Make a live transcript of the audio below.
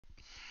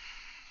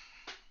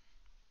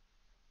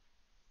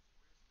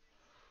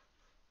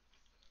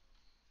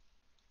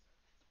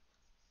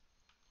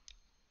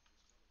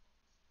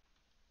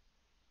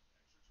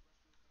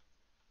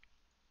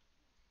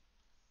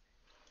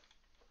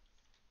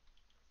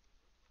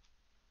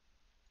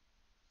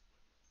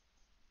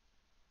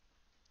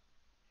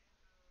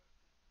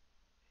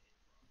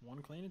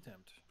one clean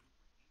attempt.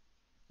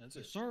 That's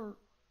Yes, it. sir.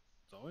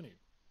 That's all I need.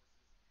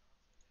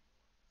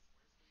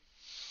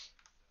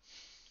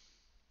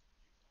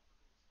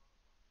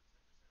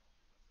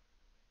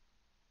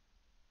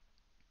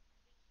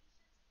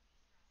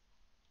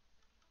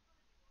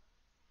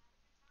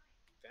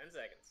 $10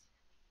 seconds.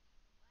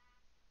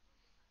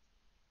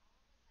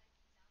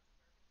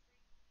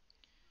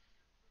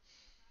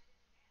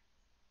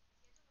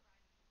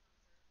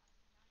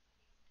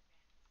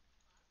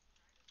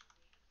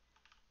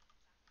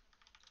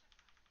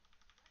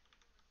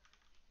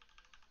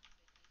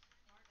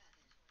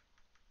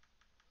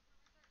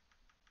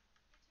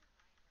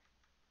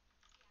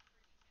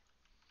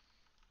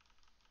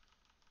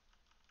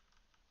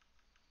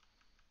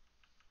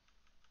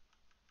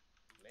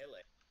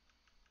 Melee.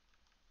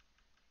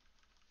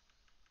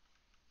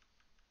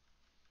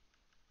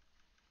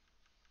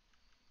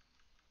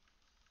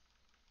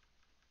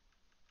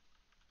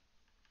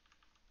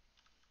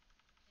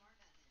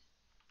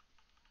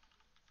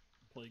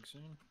 Plague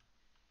soon.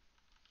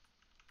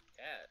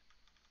 Cat.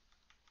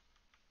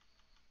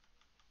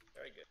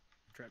 Very good.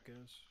 Trap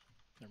goes.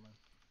 Never mind.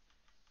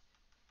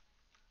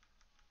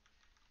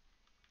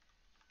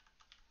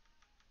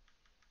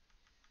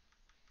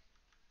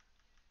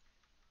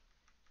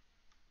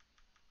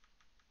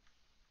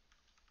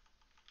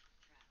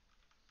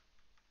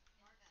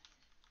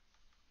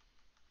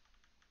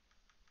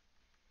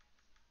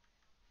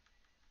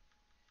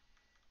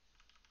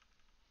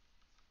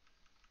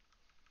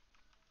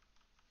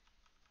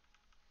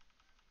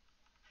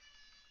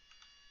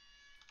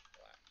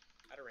 Wow.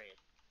 Out of range.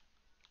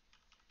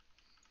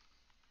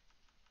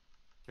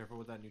 Careful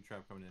with that new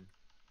trap coming in.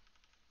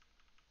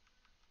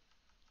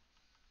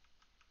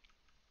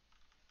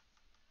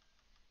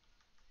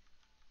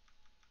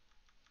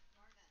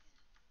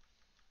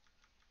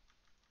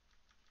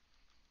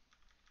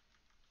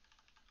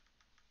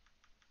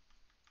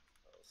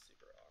 Oh,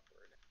 super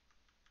awkward.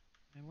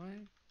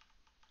 Melee.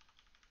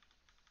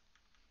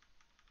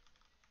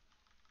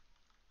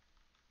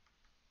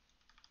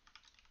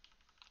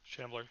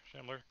 Shambler,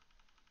 Shambler.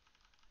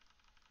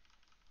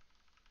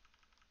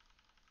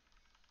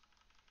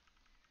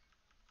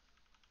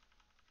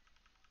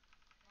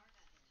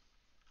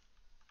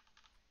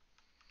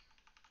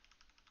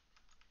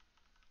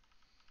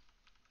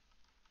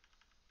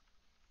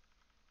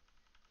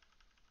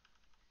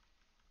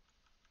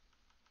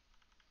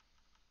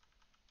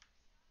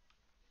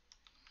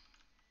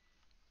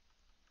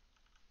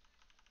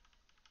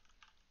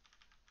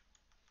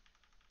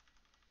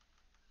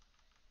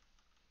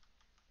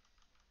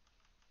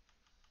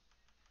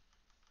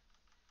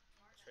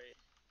 Trade.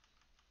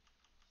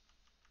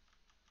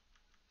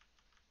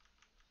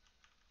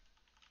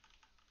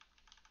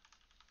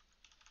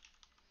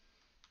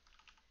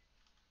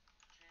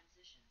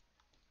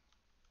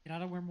 Get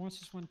out of where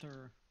Morses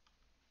Winter.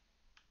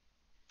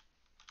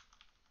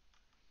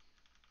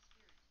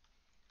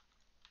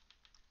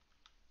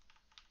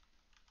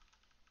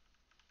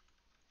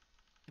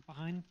 Get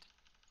behind.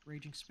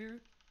 Raging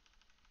Spirit.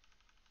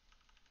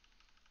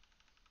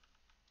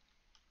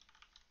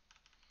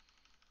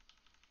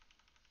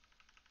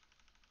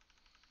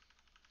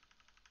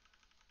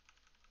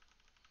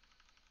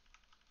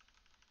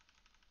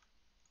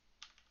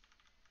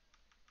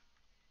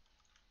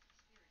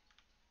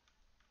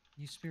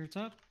 New Spirits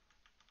up.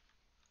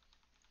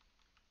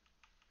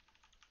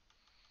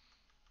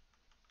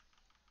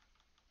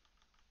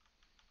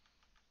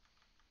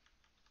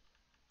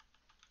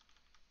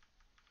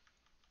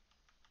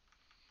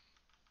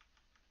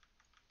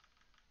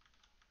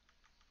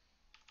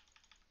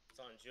 It's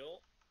on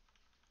Jewel.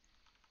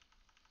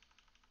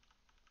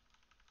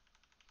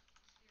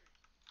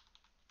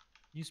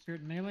 New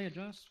Spirit melee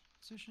adjust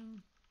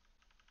position.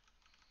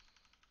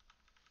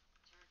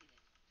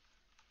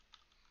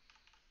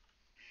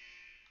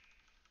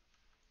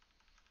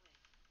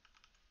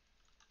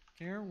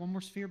 Care. One more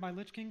sphere by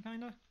Lich King,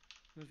 kinda.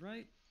 Goes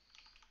right.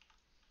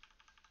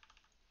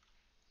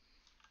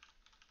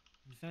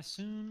 Infest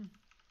soon.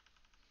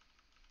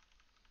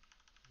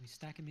 We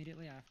stack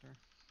immediately after.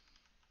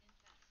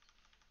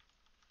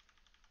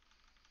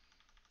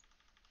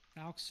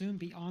 Valk soon.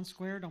 Be on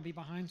square. Don't be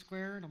behind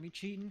square. Don't be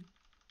cheating.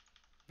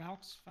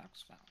 Valks.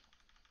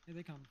 Here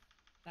they come.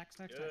 Stack,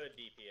 stack, stack. Good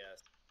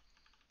DPS.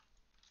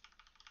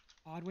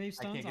 Odd wave I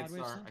stuns. can't get Odd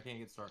wave star. stuns. I can't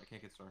get star. I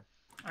can't get star.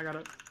 I got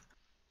it.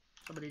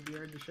 Somebody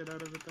DR'd the shit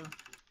out of it though.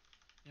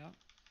 Yep.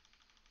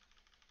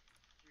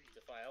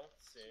 Defile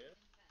soon.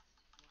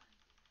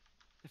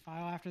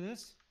 Defile after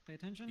this. Pay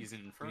attention. He's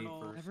an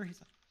infernal.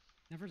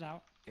 Never's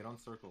out. Get on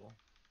circle.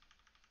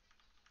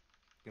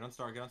 Get on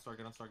star. Get on star.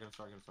 Get on star. Get on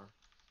star. Get on star.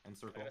 And I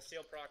circle. got a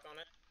seal proc on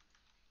it.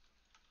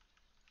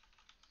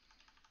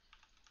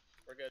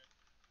 We're good.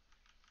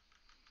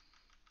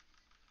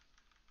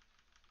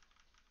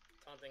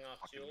 Taunting off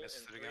Fucking Jewel in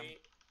missed it again.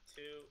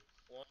 3, 2,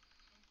 1.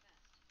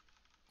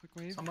 Quick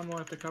wave. Someone will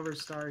have to cover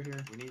star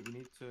here. We need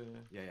to.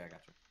 Yeah, I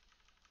got you.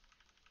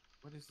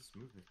 What is this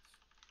movement?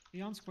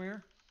 Be on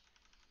square.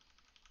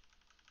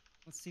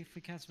 Let's see if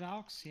we cast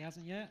Valks. He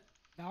hasn't yet.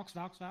 Valks.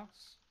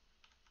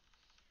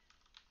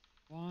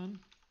 1,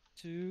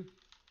 2,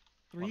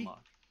 One 3.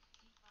 lock.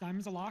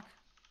 Diamond's a lock.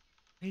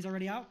 He's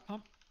already out.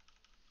 Pump.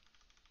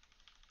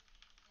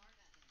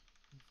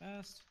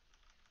 Fast.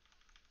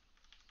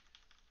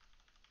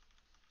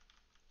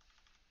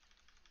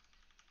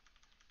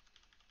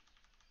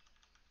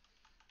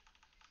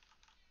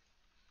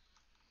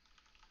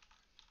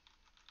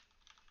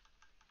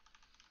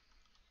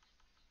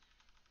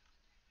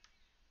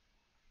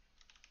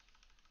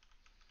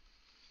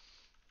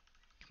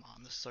 Come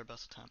on, this is our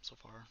best attempt so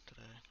far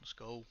today. Let's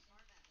go.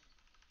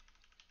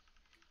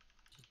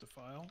 Just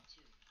defile.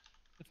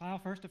 Defile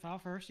first. Defile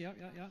first. Yep.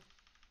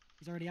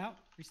 He's already out.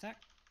 Restack.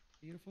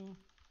 Beautiful.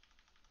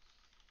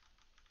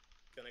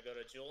 Gonna go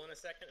to Jewel in a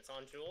second. It's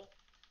on Jewel.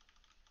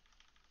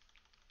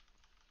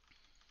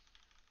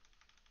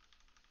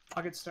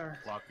 Pocket Star.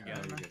 Lock again.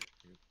 Never You're mind. good.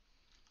 You're good.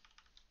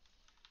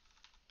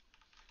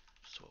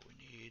 That's what we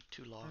need.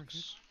 2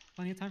 locks.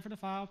 Plenty of time for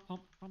defile.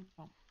 Pump.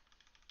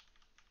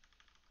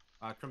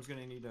 Crum's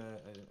gonna need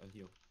a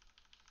heal.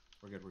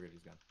 We're good.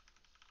 He's gone.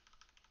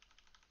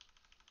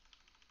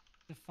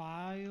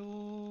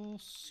 Defile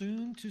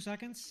soon. 2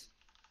 seconds.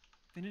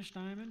 Finish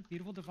diamond.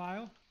 Beautiful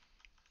defile.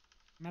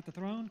 I'm at the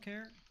throne.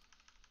 Care.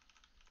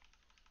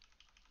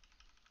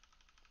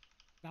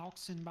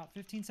 Valks in about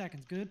 15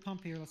 seconds. Good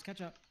pump here. Let's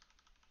catch up.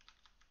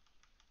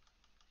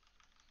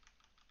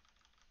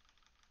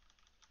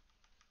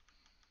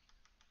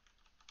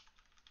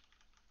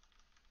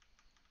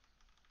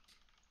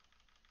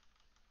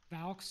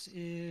 Valks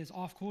is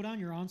off cooldown.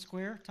 You're on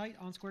square tight.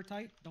 On square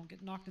tight. Don't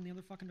get knocked in the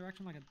other fucking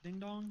direction like a ding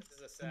dong.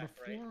 This is a Number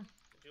sack, 4. right?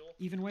 Jewel.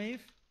 Even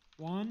wave.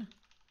 1.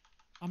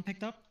 I'm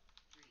picked up,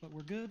 but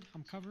we're good.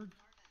 I'm covered.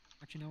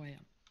 Actually, no, I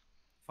am.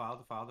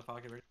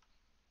 Defile. Get ready.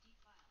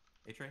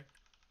 A-Train.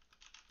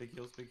 Big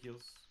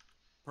heals.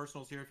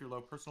 Personals here if you're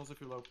low. Personals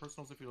if you're low.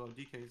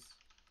 DKs.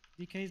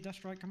 DK's Death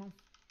Strike. Come on.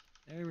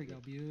 There we go.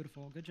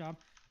 Beautiful. Good job.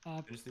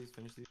 Finish these.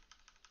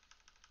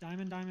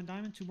 Diamond.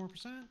 2% more.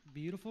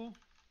 Beautiful.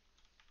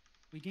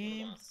 We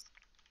game. Lost.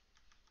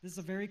 This is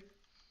a very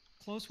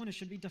close one. It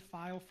should be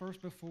defile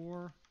first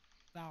before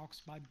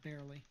Valks by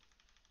barely.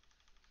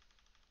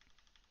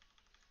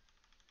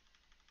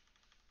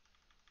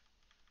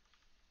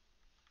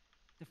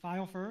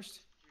 Defile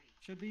first.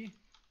 Should be.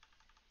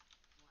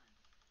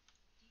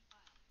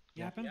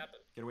 Yapping. Yapping.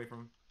 Get away from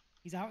him.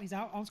 He's out.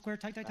 On square.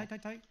 Tight. Get Don't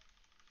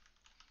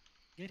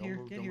here.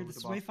 move, Get don't here. move This the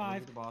is boss, wave don't move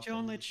 5. the boss, Chill don't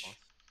on move the Lich. boss.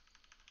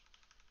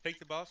 Take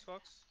the boss,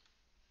 Fox.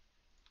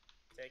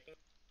 Taking.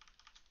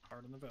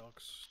 Hard on the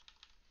Valks.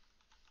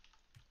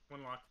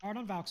 One lock. Hard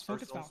on Valks.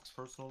 Focus Valks.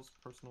 Personals.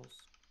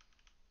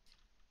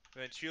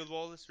 And then shield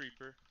wall this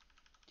Reaper.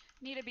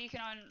 Need a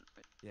beacon on.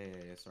 Yeah.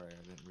 Sorry,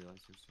 I didn't realize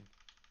you were seeing.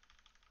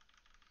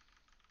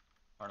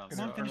 Hard on Come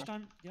on, Sarah. finish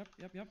time. Yep.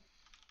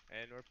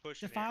 And we're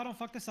pushing Defile, don't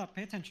fuck this up.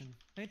 Pay attention.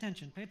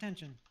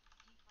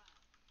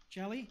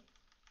 Jelly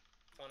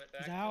On it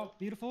back. is out.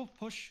 Beautiful.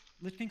 Push.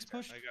 Lich King's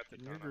push. I got the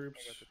In your Tana. groups.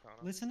 I got the Tana.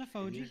 Listen to In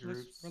Foji. your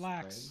groups,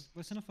 Relax. right?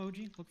 Listen to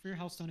Foji. Look for your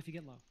healthstone if you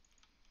get low.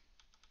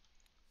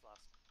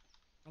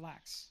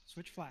 Relax.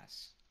 Switch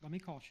flasks. Let me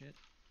call shit.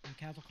 And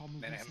Kaz will call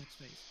movements next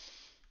phase.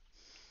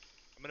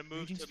 I'm gonna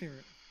move Raging to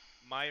Spirit.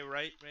 my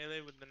right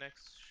melee when the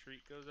next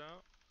shriek goes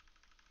out.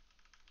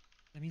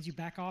 That means you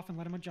back off and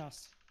let him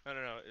adjust. No.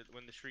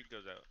 When the shriek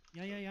goes out.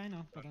 Yeah, I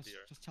know. But I was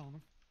Here. just telling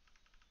him.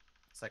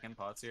 Second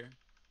pot's here.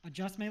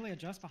 Adjust melee.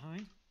 Adjust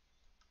behind.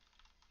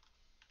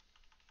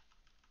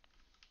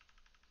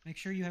 Make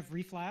sure you have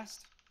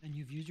reflashed and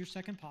you've used your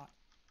second pot.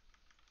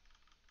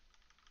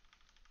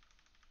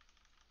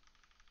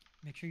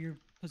 Make sure you're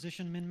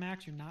positioned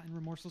min-max. You're not in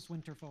Remorseless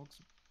Winter, folks.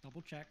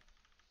 Double check.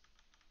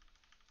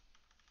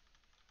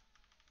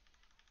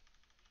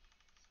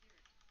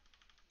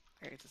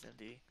 Ares is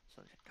MD,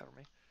 so you can cover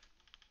me.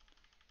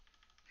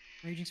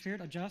 Raging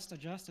Spirit, adjust.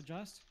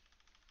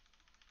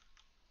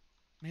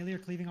 Melee are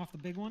cleaving off the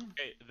big one.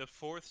 Okay, the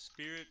 4th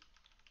spirit.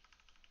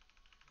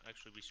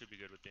 Actually, we should be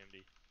good with the MD.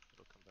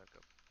 It'll come back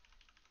up.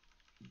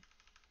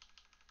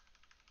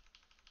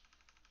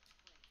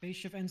 Base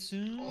shift ends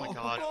soon. Oh my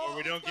god. Or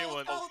we don't get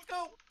one. Let's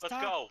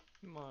Stop. go.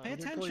 Come on. Pay you're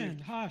attention.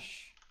 cleaved.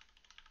 Hush.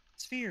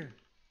 Sphere.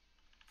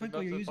 Twinkle,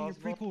 that's you're using your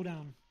impossible.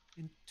 pre-cooldown.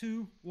 In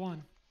 2,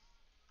 1.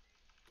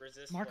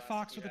 Resist. Mark blast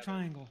Fox if you with a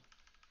haven't. triangle.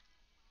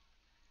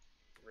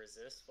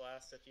 Resist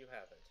blast if you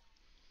haven't.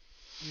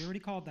 You already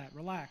called that.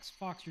 Relax.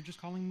 Fox, you're just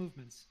calling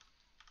movements.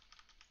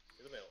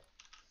 To the middle.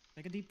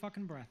 Take a deep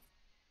fucking breath.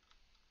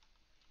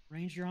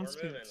 Range, you're on We're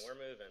spirits.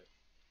 moving.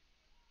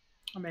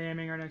 I'm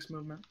aiming our next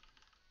movement.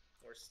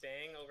 We're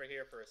staying over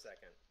here for a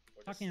second.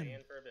 We're Tuck just in.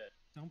 staying for a bit.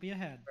 Don't be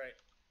ahead. Right.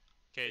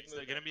 Okay, Big it's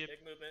movement, gonna be a big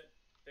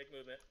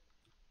movement.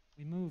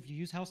 We move. You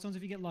use Hellstones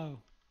if you get low.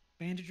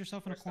 Bandage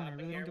yourself in We're a corner. I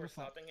stopping really here. don't give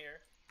We're a fuck. stopping here.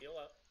 Heal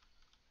up.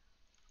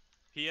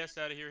 PS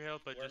out of here,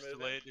 help, but We're just moving.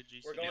 delay it to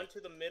GC. We're going to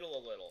the middle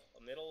a little.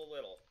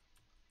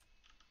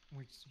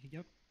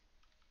 Yep.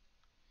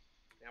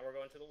 Now we're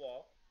going to the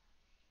wall.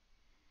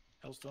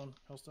 Hellstone.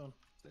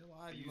 Stay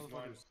alive, I you use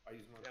mine.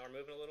 motherfuckers. Now we're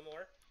moving a little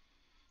more.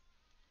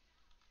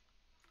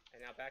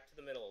 And now back to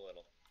the middle a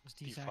little. Just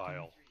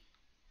desacking.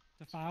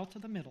 Defile to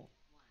the middle.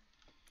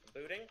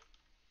 I'm booting.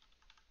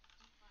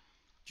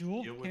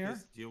 Jewel, Deal with care.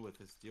 this. Deal with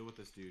this. Deal with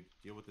this dude.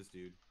 Deal with this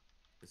dude.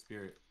 The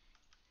spirit.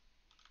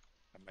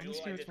 I On might the Jewel, use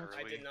I spirits did, works.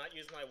 I early. did not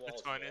use my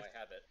walls, fine, Jewel. it's- I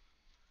have it.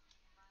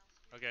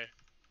 Okay.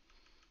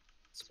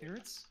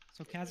 Spirits.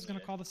 So If Kaz we is gonna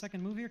need it. call the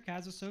second move here.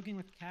 Kaz is soaking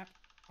with Cap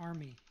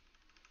Army.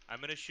 I'm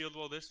gonna shield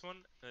wall this one,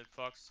 and then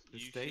Fox,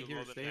 Just you stay shield here.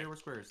 wall the Stay here next. with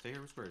squares. Stay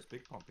here with squares.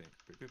 Big pumping.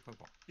 Big pump.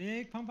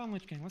 Big pump on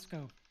Lich King. Let's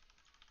go.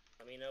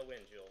 Let me know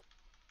when, Jewel.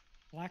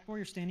 Blackboar,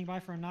 you're standing by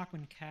for a knock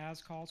when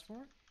Kaz calls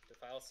for it.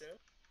 Defile soon.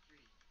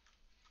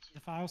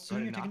 Defile Go soon.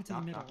 ahead You're and taking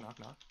knock, it to the knock,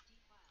 middle. knock.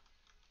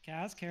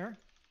 Kaz, care.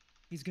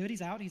 He's good.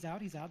 He's out. He's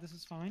out. He's out. This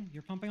is fine.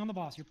 You're pumping on the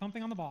boss. You're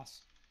pumping on the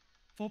boss.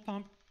 Full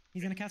pump.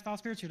 He's gonna cast Foul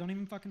Spirits here. Don't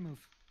even fucking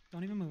move.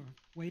 Don't even move.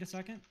 Wait a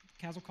second.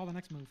 Kaz will call the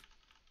next move.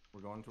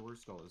 We're going to where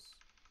Skull is.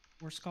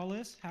 Where Skull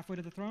is, halfway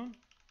to the throne.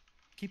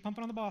 Keep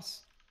pumping on the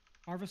boss.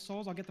 Harvest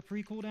Souls. I'll get the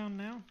pre-cooldown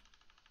now.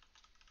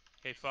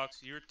 Hey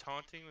Fox, you're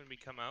taunting when we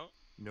come out.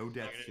 No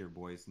deaths Okay. here,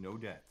 boys. No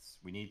deaths.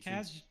 We need to.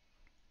 Kaz,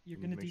 you're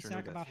We gonna need to make sure no desack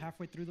deaths about here.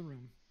 halfway through the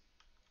room.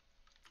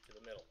 To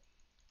the middle.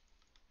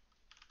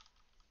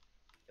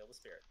 Kill the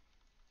spirit.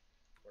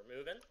 We're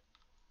moving.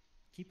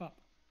 Keep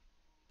up.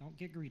 Don't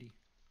get greedy.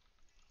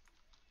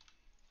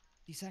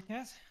 Desack,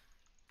 Kaz.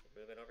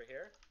 We're moving over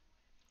here.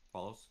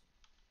 Follows.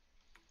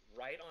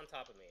 Right on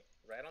top of me.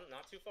 Right on,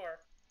 not too far.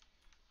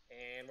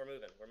 And we're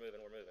moving. We're moving.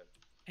 We're moving.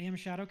 AM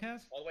Shadow,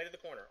 Kaz. All the way to the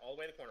corner. All the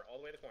way to the corner. All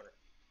the way to the corner.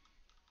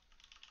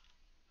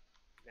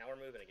 Now we're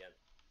moving again.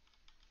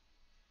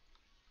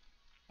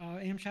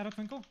 AM Shadow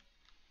Twinkle. And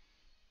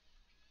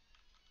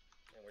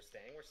we're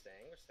staying. We're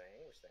staying. We're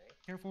staying. We're staying.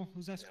 Careful.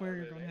 Who's that Now square? we're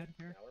You're going moving. ahead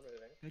here. Now we're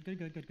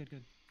moving.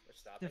 Good. We're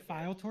stopping.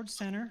 Defile towards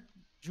center.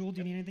 Jewel, do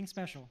you need anything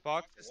special?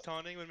 Fox is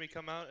taunting when we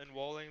come out and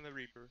walling the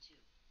Reaper.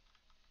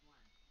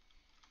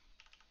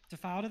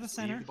 Defile to the Leave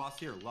center. the boss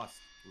here. Lust.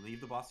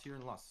 Leave the boss here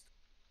and lust.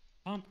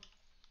 Pump.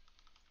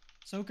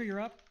 Soaker, you're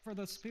up for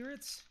the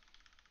spirits.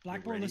 Get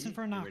Blackboard, ready, listen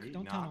for a get knock. ready,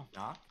 Don't knock, tunnel.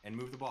 Knock and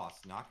move the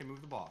boss. Knock and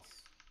move the boss.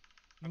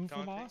 I'm Move the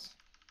taunting. boss.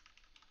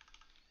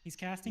 He's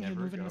casting. He'll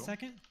Never move it in a go.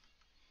 second.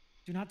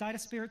 Do not die to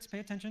spirits. Pay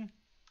attention.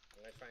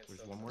 I'm gonna try and There's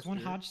soak one some. more There's one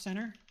spirit. Hodge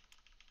center.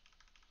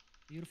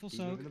 Beautiful Keep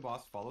soak. moving the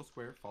boss. Follow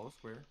square. Follow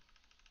square.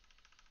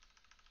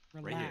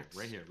 Relax. Right here.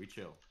 Right here. We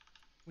chill.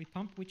 We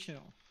pump, we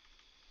chill.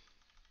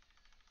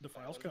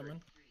 Defile's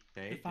coming.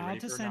 Okay. Get Defile ready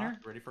to for a center.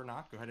 knock. Ready for a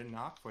knock. Go ahead and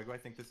knock. Fuego, I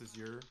think this is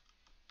your.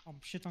 Oh,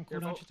 shit's on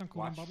Careful. cooldown, shit's on cooldown,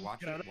 Watch. bubble. Watch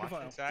Get out it. of Watch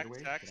defile. it. Stack, Get away.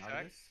 stack, Get out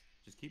stack. of this.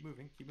 Just keep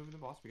moving. Keep moving the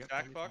boss. We got Stack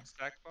plenty of time. Fox,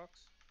 stack Fox.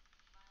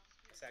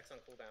 Sack's on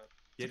cooldown.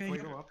 Get Okay.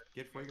 Fuego up.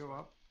 Get Fuego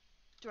up.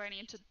 Do I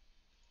need to?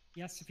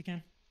 Yes, if you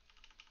can.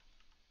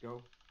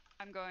 Go.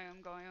 I'm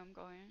going.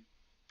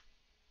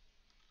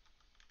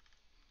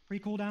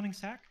 Pre-cooldowning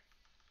sack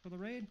for the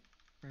raid.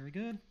 Very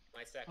good.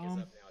 My sack is Um,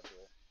 up now,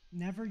 Jewel.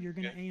 Never, you're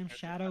gonna Yeah, AM that's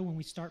Shadow when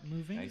we start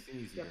moving. Nice and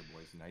easy here,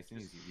 boys. Nice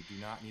and easy. We do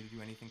not need to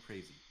do anything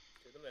crazy.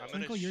 To the middle. I'm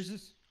gonna Twinkle, sh- yours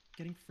is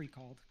getting free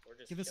called. We're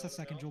just give us a chilling in the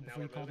second, middle. Jewel, Now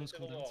before you we're call moving those to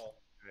the cooldowns.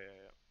 wall.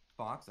 Yeah.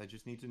 Fox, I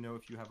just need to know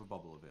if you have a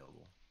bubble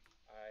available.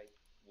 I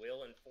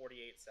will in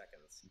 48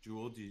 seconds.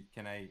 Jewel,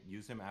 can I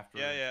use him after?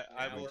 Yeah.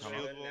 I Now will we're come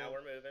shield up? moving. Now wall.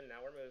 we're moving.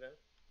 Now we're moving.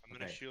 I'm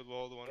gonna Okay. shield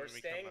wall the one We're when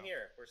we come staying out.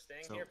 here. We're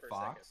staying So here for a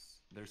second. Fox,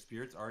 their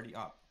spirit's already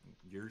up.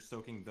 You're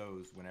soaking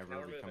those whenever Now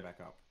we're we come moving.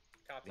 back up.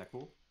 Is Copy. that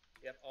cool?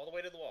 Yep, all the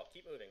way to the wall.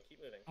 Keep moving.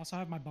 Keep moving. Also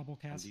have my bubble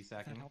cast. If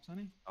that desacking. helps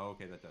any. Oh,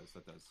 okay, that does.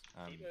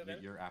 Keep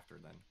moving. You're after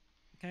then.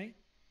 Okay.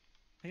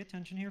 Pay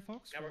attention here,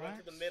 folks. Now we're going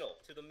to the middle.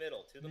 To the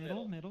middle. To the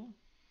middle. Middle.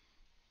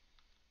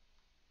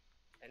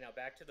 And now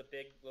back to the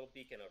big little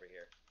beacon over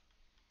here.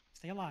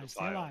 Stay alive. Stay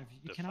Defile. alive.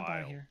 You cannot die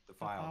Defile. here.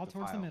 Defile, towards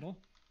the defile. middle.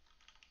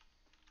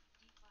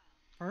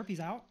 Perp, he's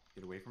out.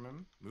 Get away from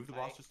him. Move the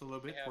boss just a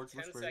little We bit have towards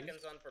 10 the squares.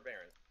 seconds on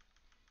forbearance.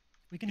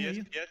 We can hear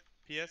you.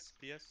 PS.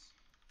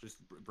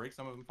 Just break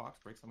some of them, Fox.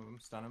 Break some of them.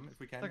 Stun them if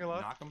we can. Second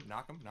lock.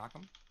 Knock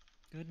them.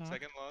 Good knock.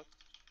 Second lock.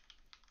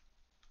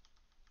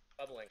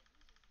 Bubbling.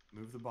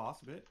 Move the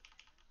boss a bit.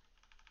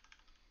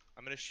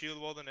 I'm gonna shield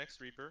wall the next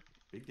Reaper.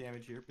 Big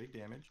damage here. Big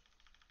damage.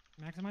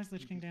 Maximize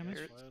Lich King damage.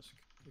 Flask,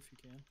 if you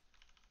can.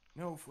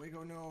 No,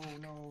 Fuego, no.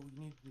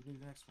 You need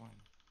the next one.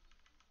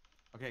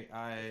 Okay,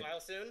 Defile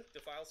soon.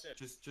 Defile soon.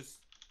 just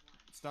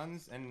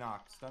stuns and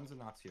knocks. Stuns and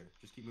knocks here.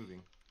 Just keep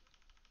moving.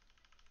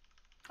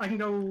 I can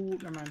go.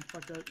 Never mind.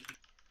 Fuck that.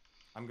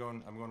 I'm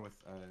going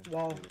with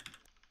Wall.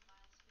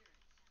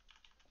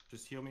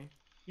 Just heal me.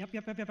 Yep.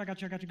 I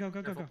got you. Go.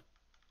 Careful. Okay,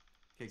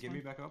 It's get me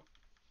fine. back up.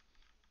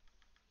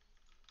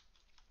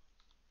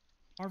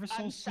 Harvest I'm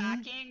Soul soon.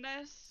 sacking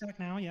this. Sack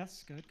now.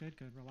 Yes. Good.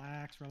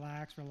 Relax.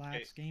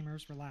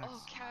 Gamers, relax.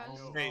 Oh,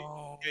 Kaz.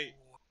 Hey,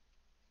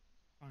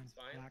 Fine. It's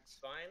fine. Relax. It's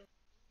fine.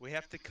 we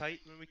have to kite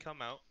when we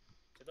come out.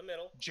 To the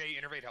middle. Jay,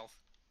 innervate health.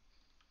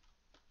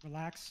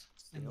 Relax.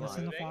 And alive.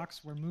 listen to Moving.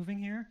 Fox. We're moving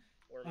here.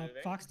 We're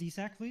moving. Fox,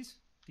 desack, please.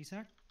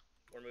 Desack.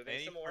 We're moving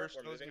Any some more. We're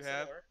personals moving you some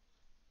have? more.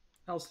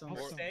 Hellstone.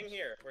 We're Hellstone. staying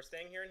here. We're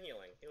staying here and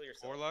healing. Heal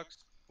yourself.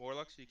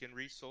 Warlocks, you can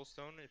reach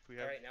Soulstone if we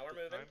have. Alright, now we're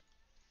moving. time.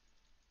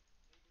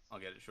 I'll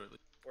get it shortly.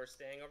 We're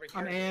staying over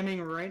here. I'm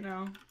aiming right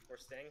now. We're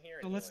staying here.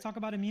 So and let's healing. talk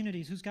about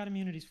immunities. Who's got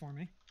immunities for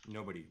me?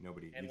 Nobody.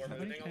 And You we're have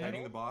to moving keep a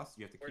petting little. the boss.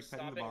 You have to We're keep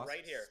petting the stopping boss.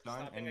 right here. Stun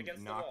Stopping and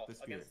against the knock wall. the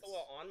spirits. Against the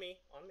wall. On me.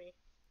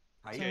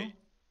 Height. So,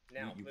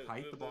 Now. You move,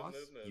 height move, the boss.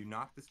 Move. You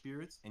knock the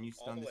spirits, and you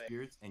All stun the the way.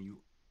 spirits, and you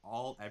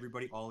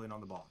everybody all in on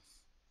the boss.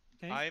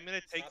 okay. I'm gonna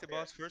take Stop the here.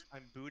 boss first.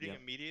 I'm booting Yep.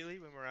 immediately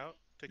when we're out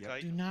to Yep.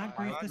 kite. Do not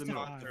grief Defile to this the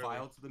middle. defile.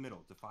 Defile to the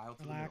middle. Defile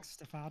to the middle. Relax.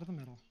 Defile to the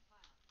middle.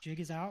 Jig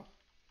is out.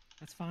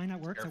 That's fine. That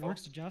works. That Careful.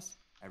 works. Adjust.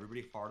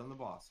 Everybody hard on the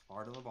boss.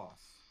 Hard on the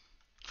boss.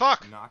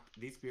 Fuck! Knock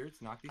these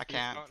spirits. Knock these I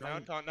spirits. can't. Try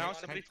and- Now, try and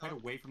somebody kite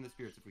away from the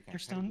spirits if we can. They're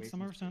Kite stunned. away Some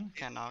from are the spirits. stunned.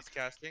 Can't knock. He's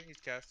casting. He's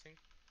casting.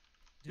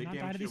 Do Big not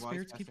die damage to to these your wise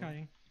spirits. Keep casting.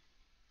 kiting.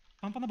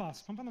 Pump on the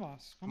boss. Pump on the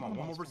boss. Pump Come on, the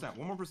one boss. more percent.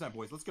 1%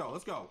 boys. Let's go.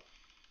 Let's go.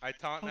 I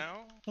taunt Oh.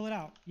 now. Pull it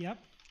out.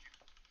 Yep.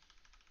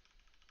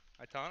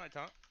 I taunt.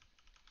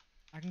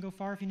 I can go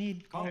far if you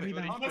need. Call Pump it,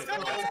 rebound. pump it.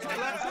 Let's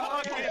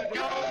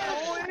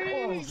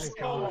fucking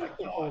go!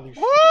 Holy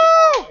Woo!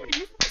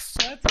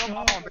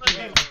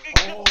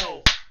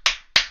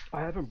 I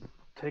haven't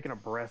taken a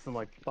breath in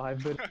like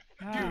 5 minutes.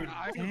 God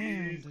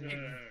damn,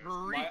 dude.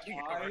 My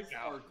eyes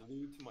are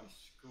glued to my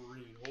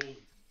screen. Holy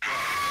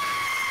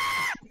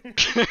fuck.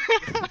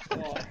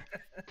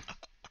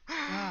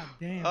 God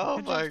damn. Oh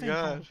Good job my staying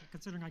calm, God.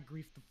 considering I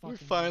griefed the We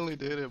fucking. finally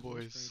did it, That's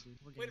boys. great, dude.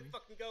 We're Way to gaming.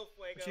 fucking go,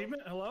 Fuego.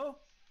 Achievement? Hello?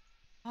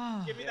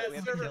 Ah. Give me Yeah, we that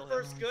have to server kill him.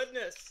 first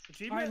goodness.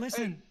 Achievement? All right,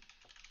 listen.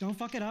 Don't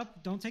fuck it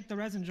up. Don't take the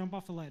res and jump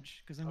off the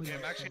ledge, because then we. Okay, I'm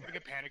lose. actually having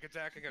a panic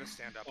attack. I gotta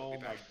stand up. I'll Oh be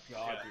my back.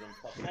 god, dude, I'm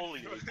fucking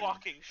Holy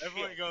fucking shit.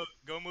 Everyone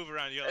go move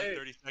around. You got like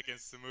 30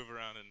 seconds to move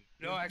around and.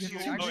 No, actually,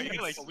 have 2 actually,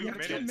 minutes. like We have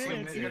 2 minutes.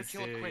 minutes. We gotta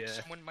kill it quick. Yeah.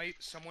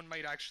 Someone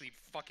might actually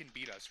fucking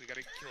beat us. We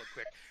gotta kill it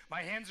quick.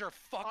 My hands are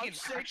fucking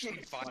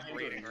actually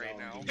vibrating right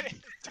now.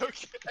 It's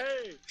okay.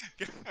 Hey! Guys,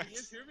 You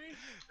guys hear me?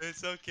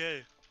 it's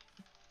okay.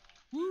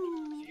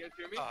 Woo. You guys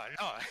hear me?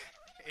 No.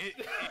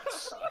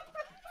 It's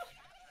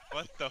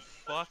What the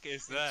fuck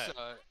is that?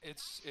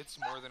 it's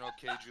more than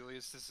okay,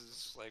 Julius. This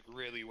is like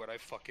really what I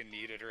fucking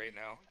needed right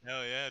now.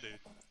 Hell yeah, dude.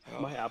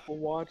 My Apple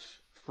Watch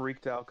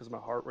freaked out because my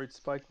heart rate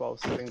spiked while I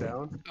was sitting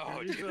down. Oh,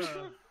 Are these, dude.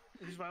 are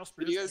these vile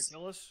spirits You gonna guys-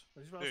 kill us?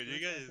 Are these vile Dude, you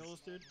spirits gonna guys- kill us,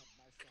 dude?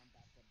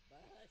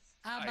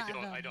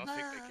 I don't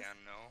think they can.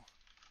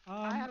 No.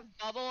 I have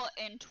bubble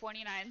in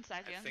 29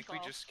 seconds. I think we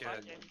so just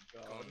get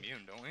go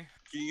immune, don't we?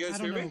 Can you I guys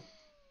don't hear know. me?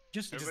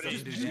 Just Everybody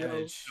just do do-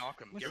 damage.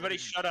 Knock him. Let's- Everybody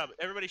shut up.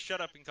 Everybody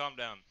shut up and calm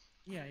down.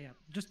 Yeah, yeah.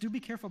 Just do be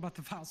careful about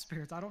the vile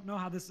spirits. I don't know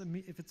how this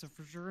if it's a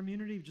for sure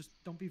immunity. Just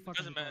don't be fucking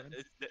Doesn't matter.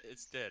 retarded.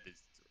 It's dead.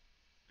 It's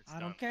I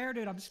done. don't care,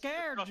 dude. I'm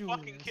scared, I'll Julius.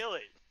 fucking kill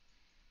it.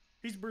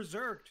 He's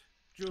berserked,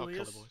 I'll kill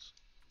Julius. the boys.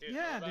 Dude,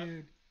 Yeah, I'm about,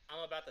 dude. I'm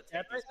about to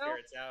Yeah, take these right now?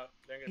 spirits out.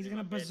 They're gonna He's be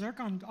gonna my bitch. berserk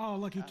on. Oh,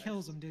 look, he Guys,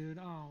 kills him, dude.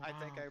 Oh, I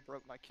think wow. I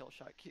broke my kill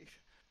shot key.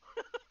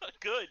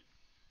 Good.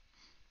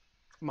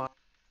 My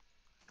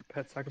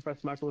pet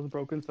sacrifice macro was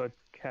broken, so I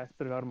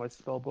casted it out of my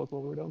spell book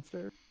while we were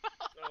downstairs.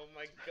 Oh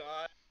my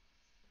god.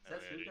 Oh,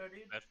 yeah,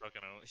 dude. That's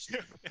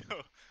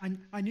fucking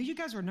I knew you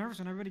guys were nervous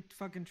when everybody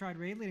fucking tried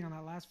raid leading on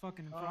that last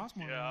fucking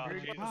Frostmourne. yeah, run.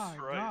 Jesus My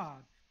Christ.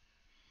 God.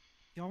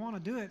 Y'all want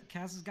to do it?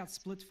 Kaz has got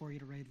splits for you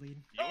to raid lead.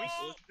 Let's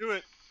do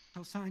it.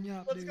 He'll sign you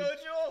up, Let's dude. go,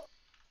 Jewel!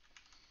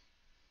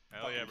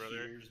 Hell yeah, Fucking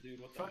brother. cheaters,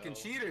 dude. What the Fucking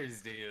hell?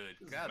 cheaters,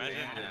 dude. God Imagine,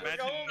 damn.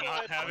 imagine Go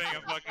not on. having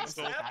a fucking What's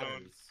soul happening?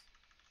 stone.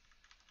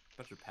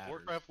 Bunch of patterns.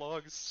 Warcraft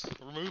logs.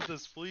 Remove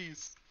this,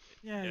 please.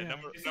 Yeah, Yeah, yeah.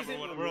 number This number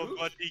isn't one world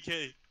removed? god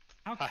DK.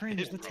 How I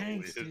cringe the probably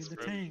tanks, is, dude. The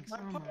bro. tanks. My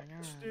Oh my pups,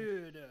 God.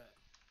 dude.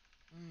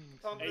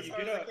 Pump Hey, as you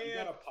hard get as I a you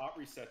can. got a pot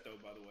reset though,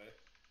 by the way.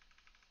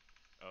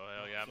 Oh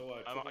hell yeah. So,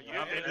 I'm triple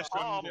I'm pot.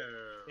 indestructible,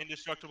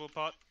 indestructible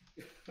pot.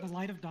 The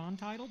Light of Dawn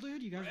title,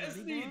 dude. You guys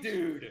ready, Resny, bros?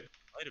 dude.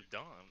 Light of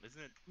Dawn,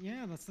 isn't it?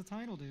 Yeah, that's the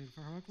title, dude,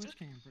 for Heroic Lich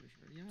King. I'm pretty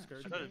sure. Yeah.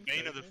 Scourge I thought it was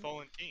Bane of the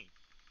Fallen King.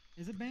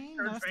 Is it Bane?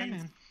 Scourge No, that's 10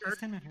 Bane's- man. That's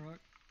 10 man Heroic.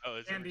 Oh,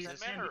 is Andy,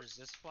 it? Andy.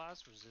 resist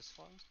flask? Resist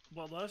flask?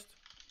 Bloodlust.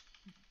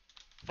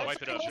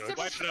 Wipe it up, Joey.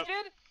 Wipe it up.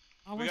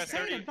 I We was got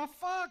saying 30. it. The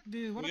fuck,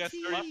 dude? What We a got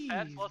tease, 30.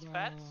 Pets, let's bro.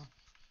 pets.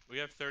 We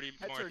have 30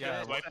 Pets more. are Yeah,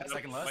 good. Wipe it up.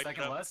 second lust, Wipe it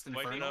second up. lust,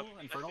 Wipe it up.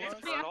 infernal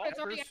lust.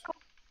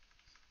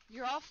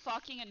 You're all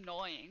fucking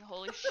annoying.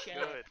 Holy shit.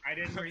 Good. I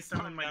didn't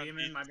resummon my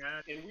demon, my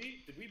bad. Did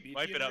we beat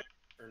Wipe the it up.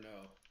 or no?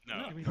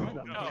 No. Yeah, we don't.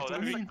 No, No, I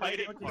that's mean, the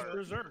fighting Look, he's part.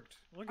 berserked.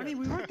 Look I at mean,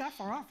 him. we weren't that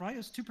far off, right? It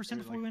was 2%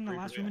 before we went in the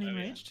last room and he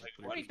enraged. Like,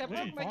 We weren't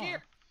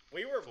far.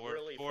 We were 4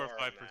 really or far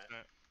 5%. on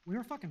that. We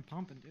were fucking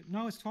pumping, dude.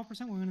 No, it's 12%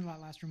 when we went into that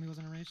last room. He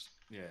wasn't enraged.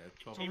 Yeah,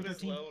 12. He Over was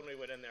 13. low when we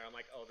went in there. I'm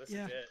like, oh, this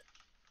Yeah. is it.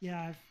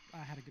 Yeah, I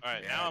had a good All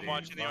right, time. now I'm dude,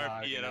 watching the RP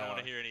fucking and I don't want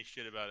hell. to hear any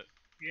shit about it.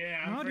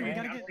 Yeah, No, I'm dude, we freaking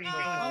gotta out. get.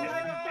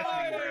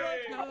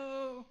 Freaking out.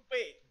 No.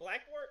 Wait,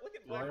 Blackboar? Look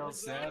at Royal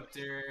Blackboar's name.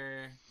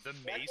 Scepter. The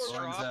Blackboard mace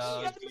Horns drops.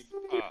 out.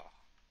 Oh.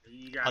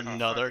 You got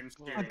Another-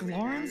 A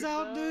Glorin's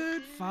out,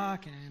 dude.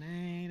 Fucking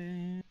ain't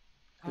it.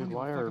 I don't Dude, give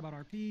why a fuck are- about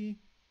RP.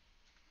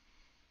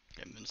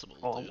 Invincible.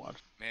 Oh, I'm dude.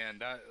 watching. Man,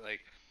 that like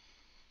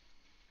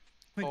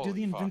Quick, do Holy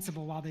the fuck.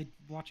 invincible while they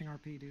watching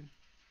RP, dude.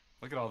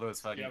 Look at all those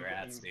fucking Yeah,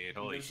 rats, and dude.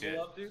 Holy invisible shit.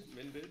 Up, dude.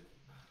 Min bid.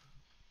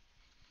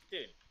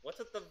 Dude, what's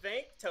with the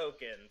Vank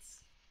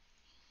tokens?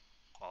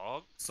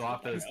 Prog?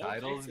 Swap those WoTLK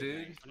titles, today.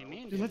 dude. What do you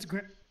mean? Dude, let's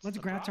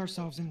grat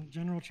ourselves in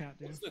general chat,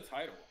 dude. What's the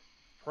title?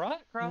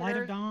 Light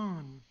of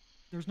Dawn.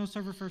 There's no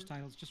server first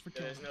titles, just for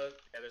killing.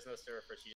 There's no server first. You